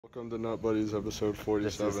Welcome to Nut Buddies episode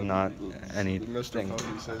 47. This is not anything. Mr.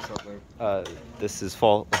 Puffy, say something. This is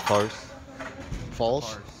farce.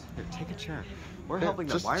 False? Here, take a chair. We're Yeah, helping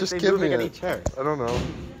them. just Why aren't they give moving me any it. chairs? I don't know.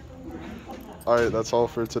 Alright, that's all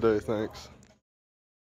for today. Thanks.